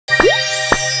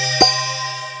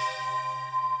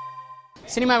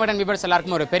Cinema Vikatan vibers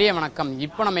எல்லாருக்கும் ஒரு பெரிய வணக்கம்.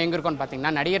 இப்போ நம்ம எங்கே இருக்கோம்னு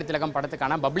பார்த்தீங்கன்னா நடிகர் திலகம்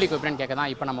படத்துக்கான பப்ளிக் ஒப்பீனியன் கேட்க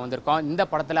தான் இப்போ நம்ம வந்திருக்கோம். இந்த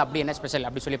படத்தில் அப்படி என்ன ஸ்பெஷல்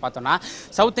அப்படி சொல்லி பார்த்தோம்னா,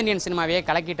 சவுத் இந்தியன் சினிமாவே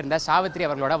கலக்கிட்டு இருந்த சாவித்ரி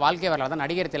அவர்களோட வாழ்க்கை வரலாறு தான்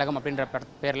நடிகர் திலகம் அப்படின்ற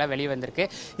பேரில் வெளியே வந்திருக்கு.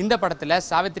 இந்த படத்தில்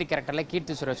சாவித்ரி கேரக்டரில்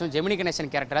கீர்த்தி சுரேஷும், ஜெமினி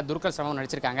கணேசன் கேரக்டரில் துல்கர் சல்மான்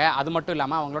நடிச்சிருக்காங்க. அது மட்டும்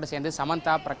இல்லாமல் அவங்களோட சேர்ந்து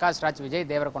சமந்தா, பிரகாஷ் ராஜ், விஜய்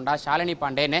தேவரகொண்டா, ஷாலினி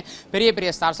பாண்டேன்னு பெரிய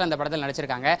பெரிய ஸ்டார்ஸ்லாம் இந்த படத்தில்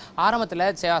நடிச்சிருக்காங்க. ஆரம்பத்தில்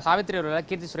சாவித்ரி அவர்கள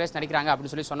கீர்த்தி சுரேஷ் நடிக்கிறாங்க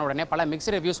அப்படின்னு சொல்லி சொன்ன உடனே பல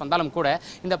மிக்ஸ்டு ரிவ்யூஸ் வந்தாலும் கூட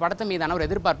இந்த படத்தை மீதான ஒரு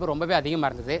எதிர்பார்ப்பு ரொம்பவே அதிகமாக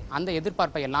இருந்தது. அந்த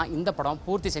எதிர்பார்ப்பை எல்லாம் இந்த படம்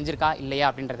பூர்த்தி செஞ்சிருக்கா இல்லையா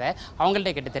அப்படின்றத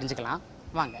அவங்கள்ட்ட கேட்டு தெரிஞ்சுக்கலாம்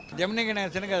வாங்க. ஜெமினி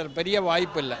கணேசனுக்கு அதில் பெரிய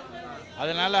வாய்ப்பு இல்லை,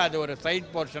 அதனால அது ஒரு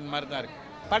சைட் போர்ஷன் மாதிரி தான் இருக்குது.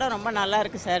 படம் ரொம்ப நல்லா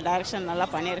இருக்குது சார், டைரக்ஷன் நல்லா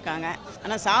பண்ணியிருக்காங்க.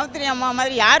 ஆனால் சாவித்ரி அம்மா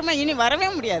மாதிரி யாருமே இனி வரவே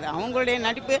முடியாது. அவங்களுடைய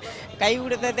நடிப்பு, கை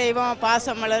கொடுத்த தெய்வம்,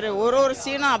 பாசமலர், ஒரு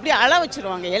சீனும் அப்படியே அழ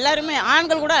வச்சுருவாங்க. எல்லாருமே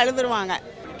ஆண்கள் கூட அழுதுருவாங்க.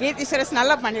 கீர்த்தி சுரேஷ்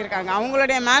நல்லா பண்ணியிருக்காங்க.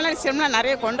 அவங்களுடைய மேனரிசம்லாம்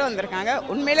நிறைய கொண்டு வந்திருக்காங்க.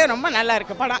 உண்மையிலே ரொம்ப நல்லா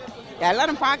இருக்குது படம்.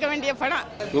 எல்லாரும் பார்க்க வேண்டிய படம்.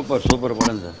 சூப்பர்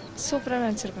படம் சார். சூப்பராக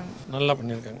நடிச்சிருக்காங்க, நல்லா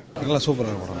பண்ணியிருக்காங்க. நல்லா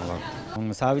சூப்பரான படம், நல்லா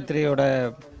அவங்க சாவித்திரியோட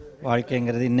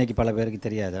வாழ்க்கைங்கிறது இன்றைக்கி பல பேருக்கு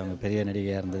தெரியாது. அவங்க பெரிய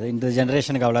நடிகையாக இருந்தது. இந்த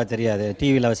ஜென்ரேஷனுக்கு அவ்வளோ தெரியாது.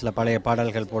 டிவியில் சில பழைய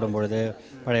பாடல்கள் போடும்பொழுது,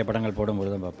 பழைய படங்கள்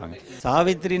போடும்பொழுது தான் பார்ப்பாங்க.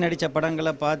 சாவித்ரி நடித்த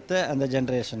படங்களை பார்த்து அந்த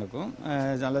ஜென்ரேஷனுக்கும்,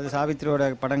 அல்லது சாவித்ரியோட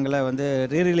படங்களை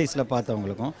ரீரிலீஸில்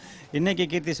பார்த்தவங்களுக்கும், இன்றைக்கி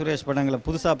கீர்த்தி சுரேஷ் படங்களை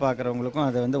புதுசாக பார்க்குறவங்களுக்கும்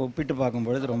அதை ஒப்பிட்டு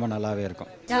பார்க்கும்பொழுது ரொம்ப நல்லாவே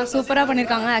இருக்கும். சூப்பராக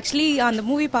பண்ணியிருக்காங்க. ஆக்சுவலி அந்த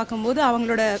மூவி பார்க்கும்போது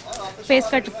அவங்களோட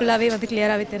ஃபேஸ் கட் ஃபுல்லாகவே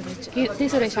கிளியராகவே தெரிஞ்சிச்சு. கீர்த்தி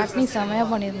சுரேஷ் ஆக்டிங் செமையாக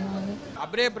பண்ணியிருந்தாங்க.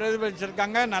 அப்படியே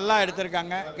பிரதிபலிச்சிருக்காங்க, நல்லா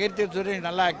எடுத்திருக்காங்க. கீர்த்தி சுரேஷ்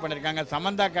நல்லா ஆக்ட் பண்ணியிருக்காங்க.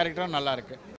 சமந்தா கேரக்டரும் நல்லா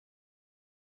இருக்குது.